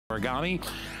Origami.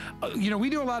 You know, we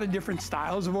do a lot of different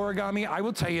styles of origami. I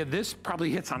will tell you, this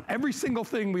probably hits on every single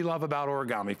thing we love about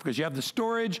origami, because you have the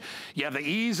storage, you have the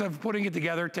ease of putting it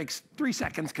together. It takes 3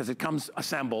 seconds because it comes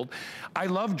assembled. I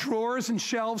love drawers and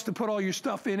shelves to put all your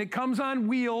stuff in. It comes on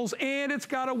wheels and it's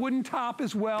got a wooden top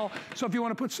as well. So if you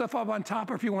want to put stuff up on top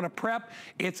or if you want to prep,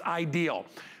 it's ideal.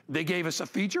 They gave us a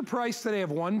feature price today of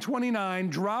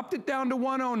 $129, dropped it down to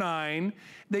 $109.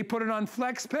 They put it on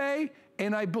FlexPay.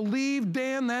 And I believe,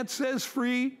 Dan, that says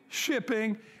free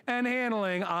shipping and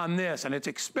handling on this, and it's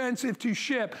expensive to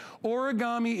ship.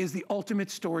 Origami is the ultimate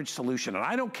storage solution, and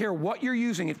I don't care what you're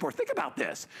using it for. Think about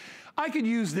this. I could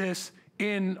use this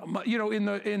in, you know,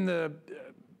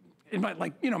 in my,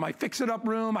 like, you know, my fix-it-up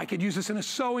room. I could use this in a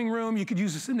sewing room. You could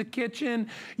use this in the kitchen.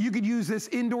 You could use this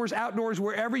indoors, outdoors,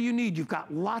 wherever you need. You've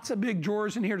got lots of big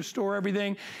drawers in here to store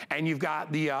everything, and you've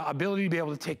got the ability to be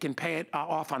able to take and pay it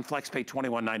off on FlexPay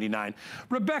 $21.99.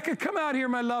 Rebecca, come out here,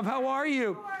 my love. How are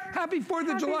you? Happy 4th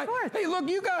of July. 4th. Hey, look,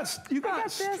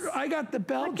 I got the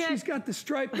belt. She's got the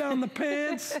stripe down the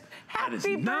pants. Happy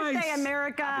birthday, nice.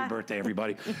 America. Happy birthday,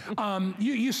 everybody.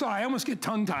 You saw, I almost get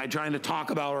tongue-tied trying to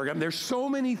talk about origami. There's so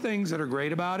many things that are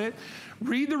great about it.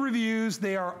 Read the reviews.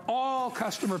 They are all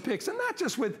customer picks, and not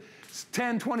just with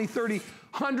 10, 20, 30,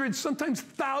 hundreds, sometimes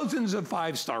thousands of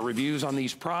 5-star reviews on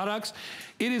these products.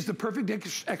 It is the perfect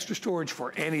extra storage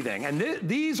for anything. And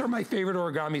these are my favorite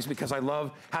origamis because I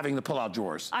love having the pull-out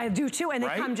drawers. I do too, and they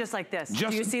come just like this. Do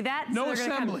you see that? No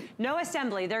assembly. No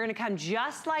assembly. They're gonna come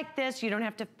just like this. You don't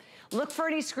have to look for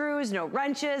any screws, no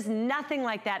wrenches, nothing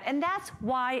like that. And that's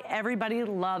why everybody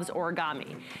loves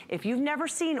origami. If you've never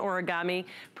seen origami,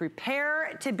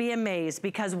 prepare to be amazed,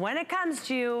 because when it comes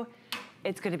to you,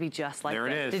 it's gonna be just like this. There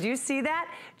it is. Did you see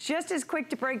that? Just as quick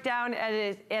to break down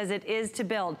as it is to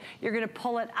build. You're gonna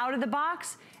pull it out of the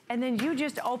box, and then you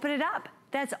just open it up.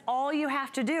 That's all you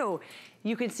have to do.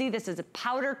 You can see this is a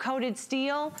powder-coated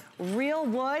steel, real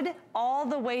wood all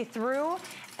the way through,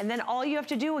 and then all you have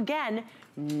to do, again,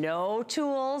 no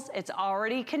tools, it's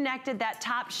already connected, that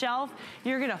top shelf.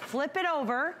 You're gonna flip it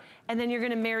over, and then you're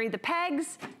gonna marry the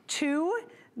pegs to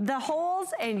the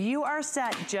holes, and you are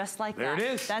set just like that. There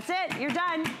it is. That's it, you're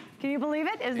done. Can you believe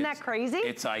it? Isn't that crazy?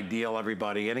 It's ideal,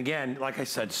 everybody. And again, like I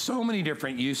said, so many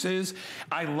different uses.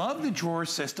 I love the drawer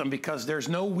system because there's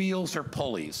no wheels or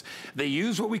pulleys. They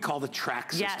use what we call the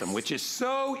track system, which is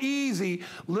so easy.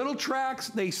 Little tracks,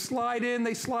 they slide in,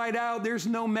 they slide out. There's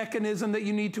no mechanism that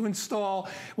you need to install.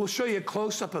 We'll show you a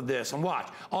close-up of this, and watch.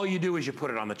 All you do is you put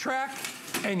it on the track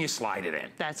and you slide it in.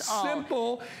 That's all.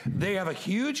 Simple. They have a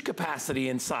huge capacity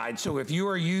inside, so if you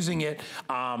are using it,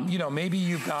 you know, maybe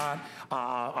you've got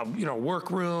you know,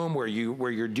 workroom where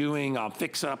you're doing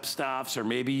fix-up stuffs, or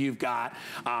maybe you've got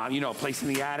you know, a place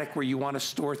in the attic where you want to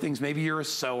store things. Maybe you're a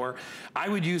sewer. I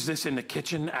would use this in the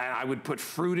kitchen. I would put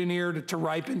fruit in here to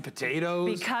ripen,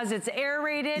 potatoes. Because it's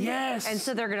aerated. Yes. And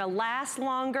so they're gonna last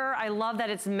longer. I love that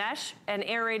it's mesh and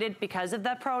aerated because of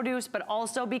the produce, but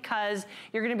also because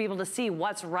you're gonna be able to see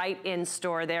what's right in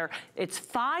store there. It's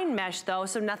fine mesh though,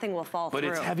 so nothing will fall through. But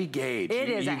it's heavy gauge. It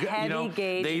is a heavy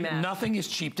gauge mesh. Nothing is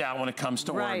cheaped out when it comes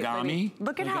to origami.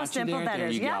 Look at how simple that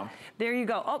is. Yeah, there you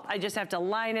go. Oh, I just have to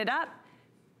line it up.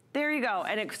 There you go,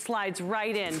 and it slides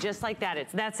right in, just like that.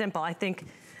 It's that simple. I think,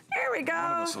 there we go.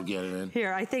 One of us will get it in.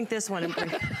 Here, I think this one.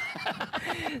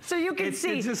 So you can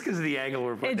see. It's just because of the angle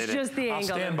we're putting it in. It's just the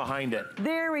angle. I'll stand behind it.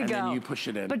 There we go. And then you push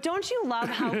it in. But don't you love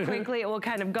how quickly it will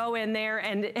kind of go in there,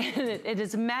 and it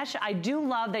is mesh. I do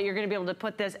love that you're gonna be able to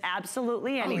put this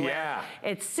absolutely anywhere. Oh, yeah.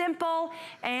 It's simple,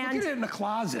 and look at it in the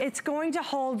closet. It's going to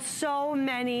hold so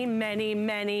many, many,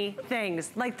 many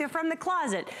things. Like they're from the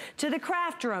closet to the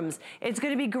craft rooms. It's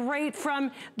gonna be great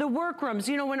from the workrooms.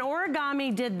 You know, when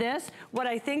Origami did this, what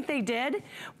I think they did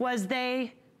was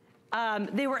they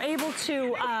were able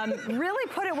to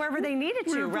really put it wherever they needed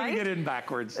to, right? We were putting it in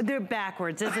backwards. They're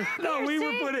backwards, isn't it? No,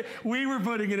 we were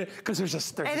putting it in, because there's a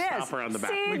stopper on the back.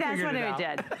 See, that's what we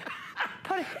did.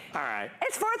 All right.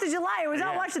 It's 4th of July. I was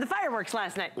out watching the fireworks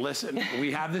last night. Listen,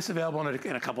 we have this available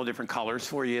in a couple of different colors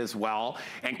for you as well.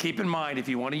 And keep in mind, if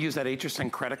you want to use that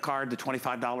HSN credit card, the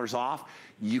 $25 off,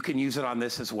 you can use it on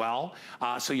this as well.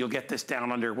 So you'll get this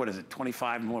down under, what is it,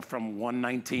 25 from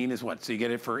 119 is what? So you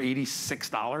get it for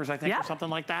 $86, I think, or something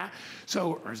like that.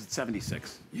 So, or is it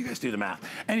 76? You guys do the math.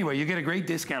 Anyway, you get a great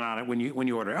discount on it when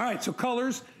you order. All right, so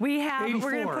colors. We have, 84.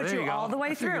 We're gonna put you all the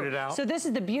way through. It out. So this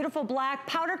is the beautiful black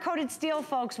powder-coated steel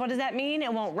steel, folks. What does that mean?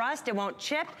 It won't rust, it won't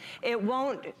chip, it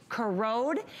won't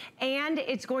corrode, and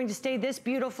it's going to stay this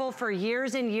beautiful for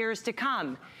years and years to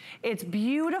come. It's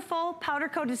beautiful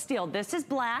powder-coated steel. This is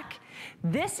black.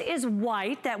 This is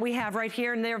white that we have right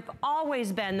here, and they've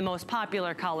always been the most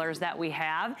popular colors that we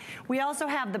have. We also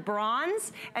have the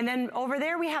bronze, and then over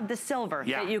there we have the silver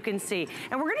that you can see.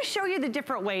 And we're gonna show you the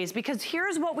different ways, because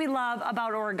here's what we love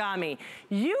about Origami.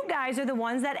 You guys are the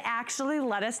ones that actually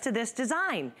led us to this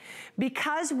design.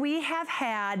 Because we have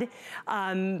had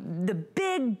the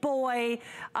big boy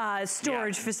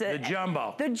storage facility. The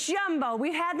jumbo. The jumbo.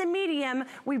 We've had the medium.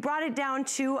 We brought it down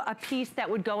to a piece that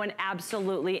would go in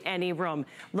absolutely any room.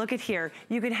 Look at here.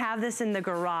 You can have this in the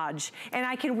garage, and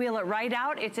I can wheel it right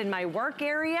out. It's in my work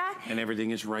area. And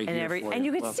everything is right here for you. And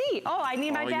you can see, oh, I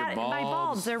need my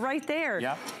bulbs. They're right there.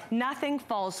 Yep. Nothing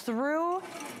falls through,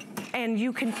 and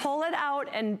you can pull it out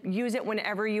and use it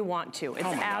whenever you want to. It's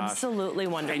absolutely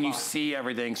wonderful. And you see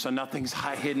everything, so nothing's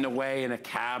hidden away in a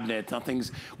cabinet.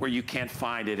 Nothing's where you can't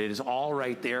find it. It is all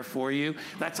right there for you.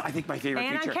 That's, I think, my favorite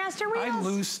feature. And on caster wheels. I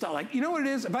lose stuff. Like, you know what it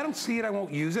is? If I don't see it, I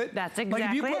won't use it. That's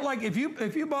exactly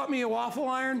if you bought me a waffle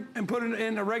iron and put it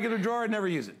in a regular drawer, I'd never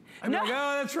use it. I'd be like,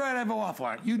 oh, that's right, I have a waffle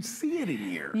iron. You'd see it in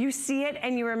here. You see it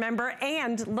and you remember,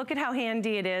 and look at how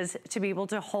handy it is to be able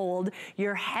to hold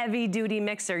your heavy duty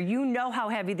mixer. You know how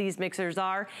heavy these mixers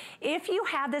are. If you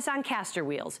have this on caster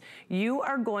wheels, you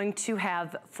are going to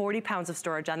have 40 pounds of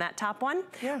storage on that top one,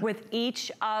 with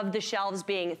each of the shelves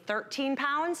being 13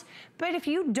 pounds. But if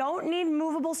you don't need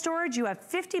movable storage, you have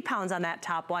 50 pounds on that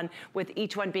top one, with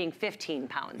each one being 15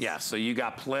 pounds. Yeah, so you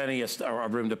got plenty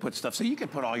of room to put stuff. So you can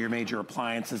put all your major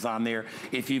appliances on there.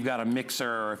 If you've got a mixer,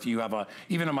 or if you have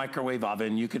even a microwave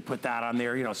oven, you could put that on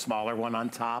there, you know, smaller one on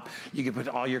top. You could put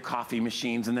all your coffee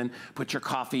machines, and then put your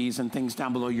coffees and things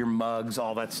down below, your mugs,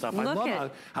 all that stuff. I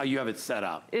love how you have it set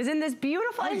up. Isn't this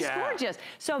beautiful? It's gorgeous.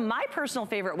 So my personal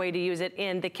favorite way to use it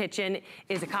in the kitchen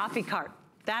is a coffee cart.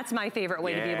 That's my favorite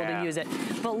way to be able to use it.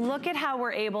 But look at how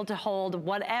we're able to hold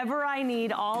whatever I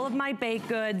need, all of my baked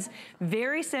goods,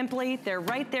 very simply. They're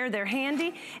right there, they're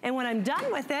handy. And when I'm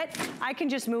done with it, I can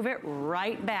just move it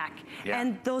right back.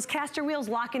 And those caster wheels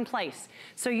lock in place.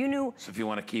 So you knew. So if you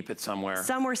want to keep it somewhere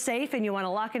safe and you want to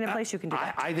lock it in place, you can do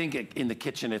that. I think in the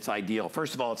kitchen, it's ideal.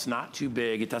 First of all, it's not too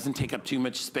big. It doesn't take up too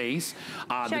much space.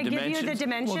 Should I give you the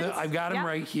dimensions? Well, I've got them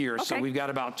right here. Okay. So we've got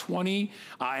about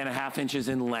 20.5 inches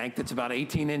in length. It's about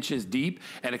 18 inches deep,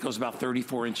 and it goes about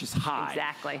 34 inches high.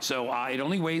 Exactly. So it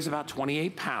only weighs about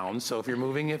 28 pounds. So if you're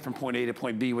moving it from point A to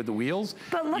point B with the wheels,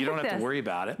 you don't have to worry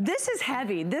about it. This is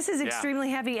heavy. This is extremely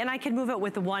heavy, and I can move it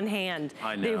with one hand.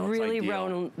 I know. They really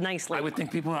roll nicely. I would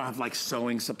think people have like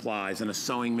sewing supplies and a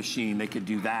sewing machine. They could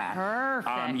do that.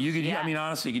 Perfect. You could. I mean,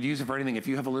 honestly, you could use it for anything. If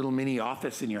you have a little mini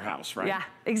office in your house, right? Yeah,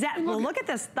 exactly. Well, look at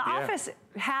this. The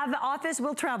office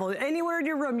will travel anywhere in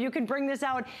your room. You can bring this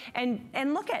out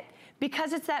and look at.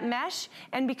 Because it's that mesh,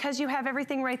 and because you have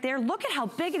everything right there, look at how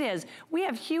big it is. We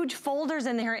have huge folders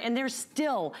in there, and there's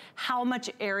still how much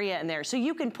area in there. So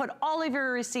you can put all of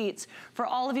your receipts for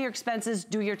all of your expenses,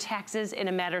 do your taxes in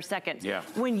a matter of seconds. Yeah.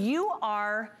 When you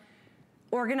are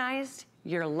organized,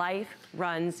 your life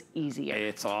runs easier.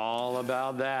 It's all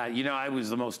about that. You know, I was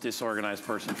the most disorganized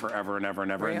person forever and ever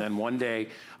and ever. And then one day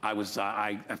I was,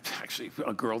 actually,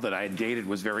 a girl that I had dated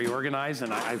was very organized,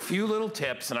 and I had a few little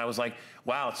tips, and I was like,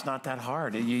 wow, it's not that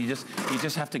hard. You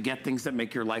just have to get things that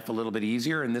make your life a little bit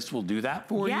easier, and this will do that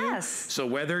for you. So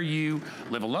whether you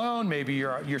live alone, maybe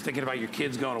you're thinking about your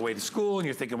kids going away to school, and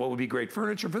you're thinking what would be great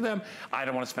furniture for them. I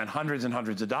don't want to spend hundreds and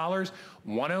hundreds of dollars.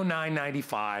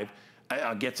 $109.95.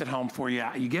 Gets it home for you.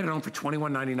 You get it home for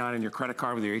 $21.99 on your credit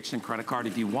card with your HSN credit card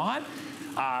if you want.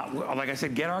 Like I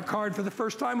said, get our card for the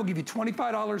first time. We'll give you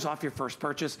 $25 off your first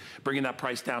purchase, bringing that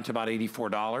price down to about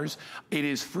 $84. It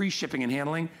is free shipping and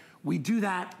handling. We do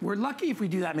that. We're lucky if we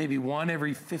do that maybe one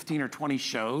every 15 or 20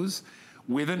 shows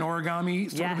with an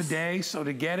Origami sort of a day. So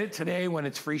to get it today when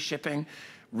it's free shipping,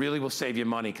 really will save you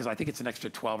money, because I think it's an extra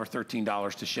 $12 or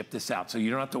 $13 to ship this out. So you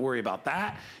don't have to worry about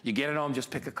that. You get it home, just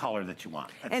pick a color that you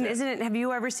want. And isn't it, have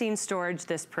you ever seen storage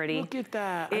this pretty? Look at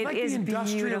that. It is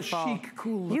industrial beautiful. Chic,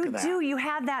 cool look of that. You do, you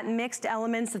have that mixed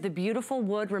elements of the beautiful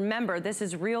wood. Remember, this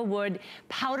is real wood,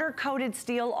 powder coated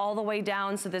steel all the way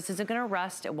down, so this isn't gonna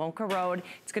rust, it won't corrode.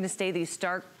 It's gonna stay these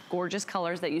stark, gorgeous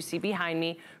colors that you see behind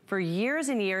me for years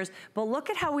and years. But look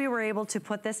at how we were able to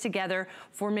put this together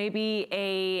for maybe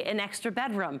an extra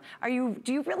bedroom. Do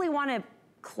you really want to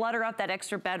clutter up that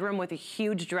extra bedroom with a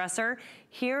huge dresser?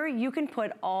 Here you can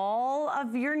put all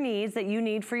of your needs that you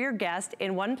need for your guest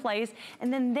in one place,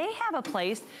 and then they have a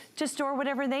place to store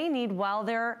whatever they need while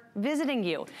they're visiting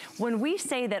you. When we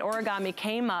say that Origami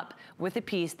came up with a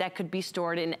piece that could be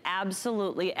stored in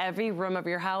absolutely every room of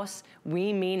your house,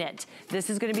 we mean it. This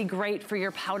is gonna be great for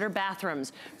your powder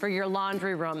bathrooms, for your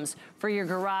laundry rooms, for your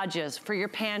garages, for your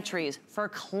pantries, for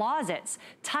closets.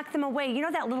 Tuck them away. You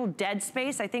know that little dead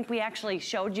space? I think we actually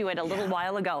showed you it a little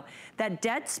while ago. That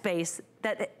dead space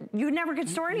that you never could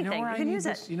store anything. You can use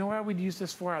it. You know what I would use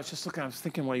this for? I was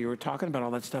thinking while you were talking about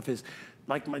all that stuff is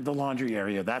like the laundry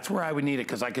area. That's where I would need it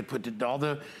because I could put all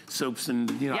the soaps and,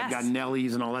 you know, I've got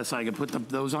Nellies and all that, so I could put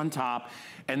those on top.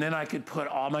 And then I could put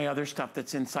all my other stuff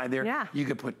that's inside there. Yeah. You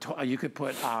could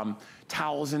put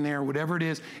towels in there, whatever it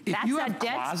is. If that's you have a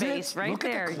dead closets, space right look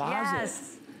there. at the closet.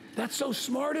 Yes. That's so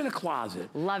smart in a closet.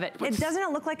 Love it. Doesn't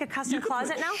it look like a custom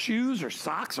closet now? Shoes or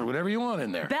socks or whatever you want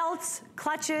in there. Belts,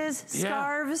 clutches,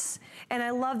 scarves, and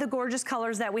I love the gorgeous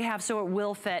colors that we have so it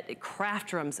will fit.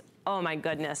 Craft rooms. Oh my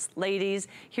goodness. Ladies,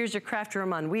 here's your craft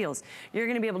room on wheels. You're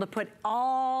gonna be able to put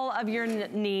all of your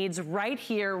needs right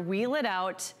here, wheel it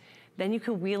out, then you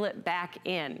can wheel it back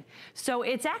in. So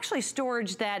it's actually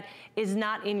storage that is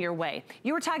not in your way.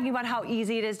 You were talking about how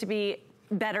easy it is to be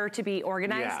better to be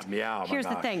organized. Yeah, Here's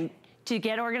the thing. To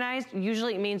get organized,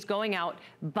 usually it means going out,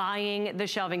 buying the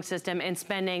shelving system, and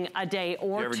spending a day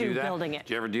or two building it.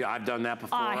 Do you ever do? I've done that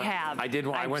before. I have.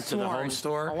 I went to the home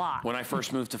store a lot. when I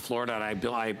first moved to Florida, and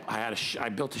I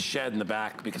built a shed in the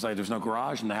back because there was no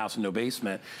garage in the house and no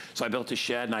basement. So I built a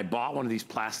shed, and I bought one of these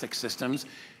plastic systems.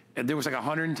 And there was like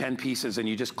 110 pieces, and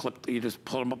you just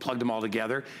plugged them all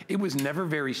together. It was never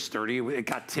very sturdy. It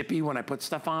got tippy when I put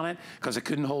stuff on it because it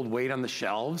couldn't hold weight on the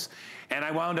shelves. And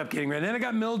I wound up getting rid of it. And then it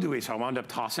got mildewy, so I wound up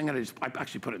tossing it. I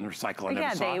actually put it in the recycle. I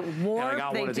never saw it. And I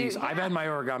got one of these. I've had my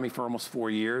Origami for almost 4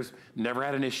 years. Never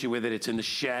had an issue with it. It's in the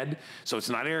shed, so it's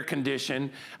not air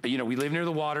conditioned. You know, we live near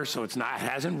the water, so it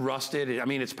hasn't rusted. I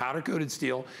mean, it's powder coated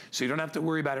steel, so you don't have to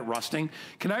worry about it rusting.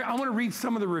 I want to read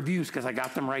some of the reviews because I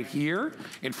got them right here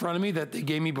in front of me that they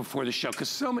gave me before the show.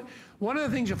 Because one of the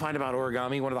things you'll find about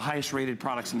Origami, one of the highest rated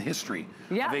products in the history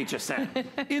of HSN.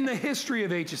 In the history of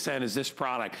HSN is this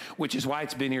product, which is why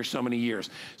it's been here so many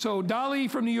years. So Dolly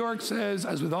from New York says,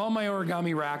 as with all my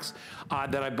Origami racks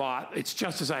that I bought, it's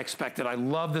just as I expected. I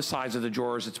love the size of the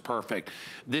drawers, it's perfect.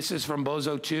 This is from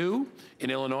Bozo 2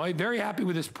 in Illinois. Very happy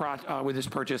with this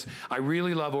purchase. I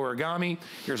really love Origami.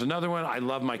 Here's another one. I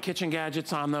love my kitchen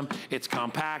gadgets on them. It's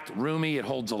compact, roomy, it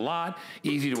holds a lot,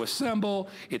 easy to assemble,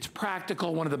 it's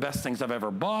practical, one of the best things I've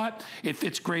ever bought. It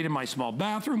fits great in my small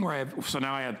bathroom so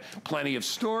now I have plenty of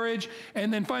storage.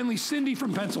 And then finally, Cindy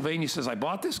from Pennsylvania says, I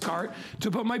bought this cart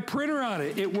to put my printer on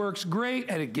it. It works great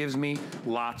and it gives me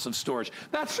lots of storage.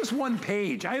 That's just one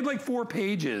page. I had like 4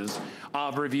 pages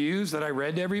of reviews that I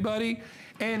read to everybody.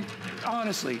 And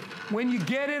honestly, when you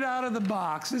get it out of the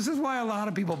box, this is why a lot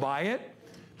of people buy it,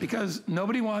 because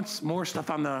nobody wants more stuff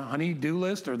on the honey-do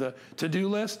list or the to-do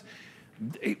list.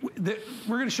 We're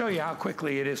going to show you how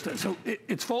quickly it is. So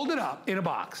it's folded up in a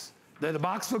box. The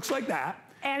box looks like that.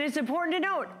 And it's important to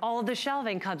note, all of the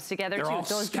shelving comes together too.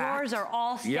 Those drawers are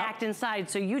all stacked inside.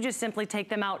 So you just simply take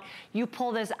them out. You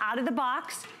pull this out of the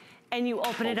box and you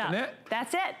open it up.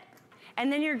 That's it.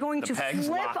 And then you're going to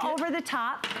flip over the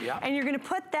top and you're going to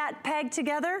put that peg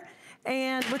together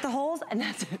and with the holes, and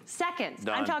that's seconds.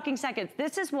 I'm talking seconds.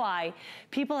 This is why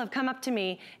people have come up to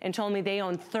me and told me they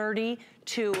own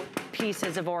 32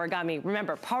 pieces of Origami.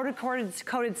 Remember, powder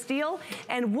coated steel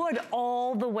and wood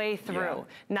all the way through.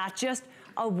 Not just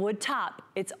a wood top,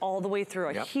 it's all the way through,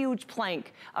 a huge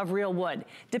plank of real wood.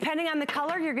 Depending on the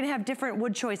color, you're gonna have different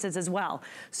wood choices as well.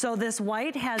 So this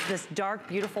white has this dark,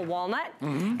 beautiful walnut,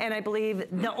 and I believe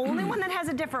the only one that has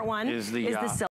a different one is the silver.